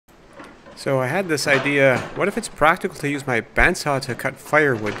So I had this idea, what if it's practical to use my bandsaw to cut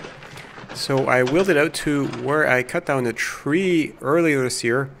firewood? So I wheeled it out to where I cut down a tree earlier this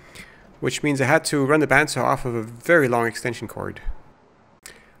year, which means I had to run the bandsaw off of a very long extension cord.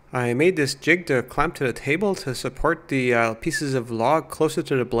 I made this jig to clamp to the table to support the pieces of log closer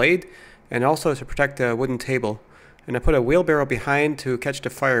to the blade and also to protect the wooden table. And I put a wheelbarrow behind to catch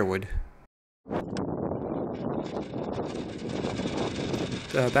the firewood.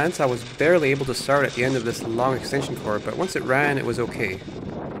 The bandsaw was barely able to start at the end of this long extension cord, but once it ran, it was okay.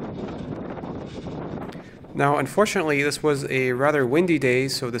 Now, unfortunately, this was a rather windy day,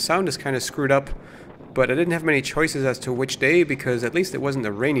 so the sound is kind of screwed up, but I didn't have many choices as to which day because at least it wasn't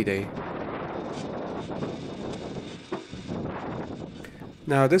a rainy day.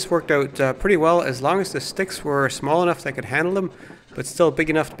 Now, this worked out pretty well as long as the sticks were small enough that I could handle them, but still big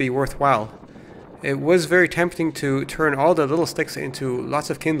enough to be worthwhile. It was very tempting to turn all the little sticks into lots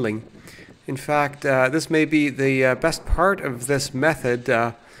of kindling. In fact, this may be the best part of this method.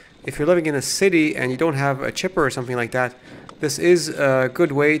 If you're living in a city and you don't have a chipper or something like that, this is a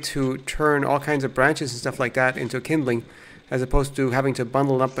good way to turn all kinds of branches and stuff like that into kindling, as opposed to having to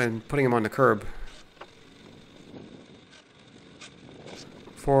bundle them up and putting them on the curb.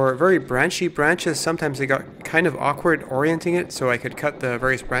 For very branchy branches, sometimes they got kind of awkward orienting it so I could cut the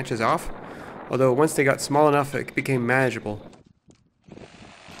various branches off. Although once they got small enough, it became manageable.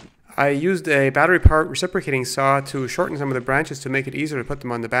 I used a battery-powered reciprocating saw to shorten some of the branches to make it easier to put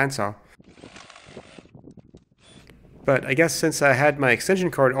them on the bandsaw. But I guess since I had my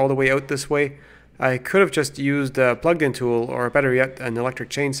extension cord all the way out this way, I could have just used a plugged-in tool, or better yet, an electric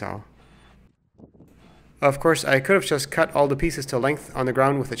chainsaw. Of course, I could have just cut all the pieces to length on the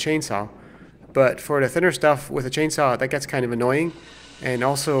ground with a chainsaw, but for the thinner stuff with a chainsaw, that gets kind of annoying. And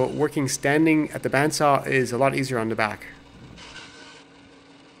also, working standing at the bandsaw is a lot easier on the back.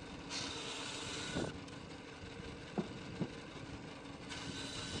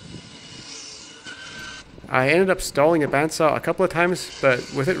 I ended up stalling the bandsaw a couple of times, but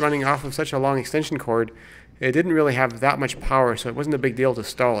with it running off of such a long extension cord, it didn't really have that much power, so it wasn't a big deal to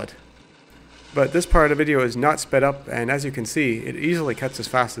stall it. But this part of the video is not sped up, and as you can see, it easily cuts as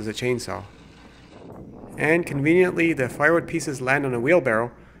fast as a chainsaw. And conveniently, the firewood pieces land on a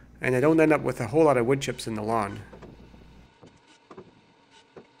wheelbarrow, and I don't end up with a whole lot of wood chips in the lawn.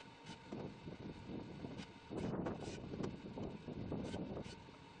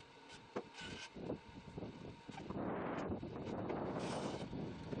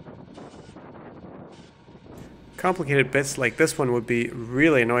 Complicated bits like this one would be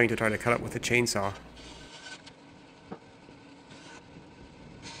really annoying to try to cut up with a chainsaw.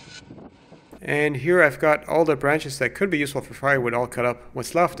 And here I've got all the branches that could be useful for firewood all cut up.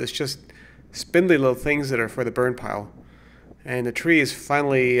 What's left is just spindly little things that are for the burn pile. And the tree is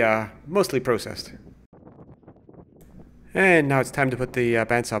finally mostly processed. And now it's time to put the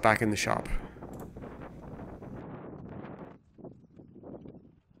bandsaw back in the shop.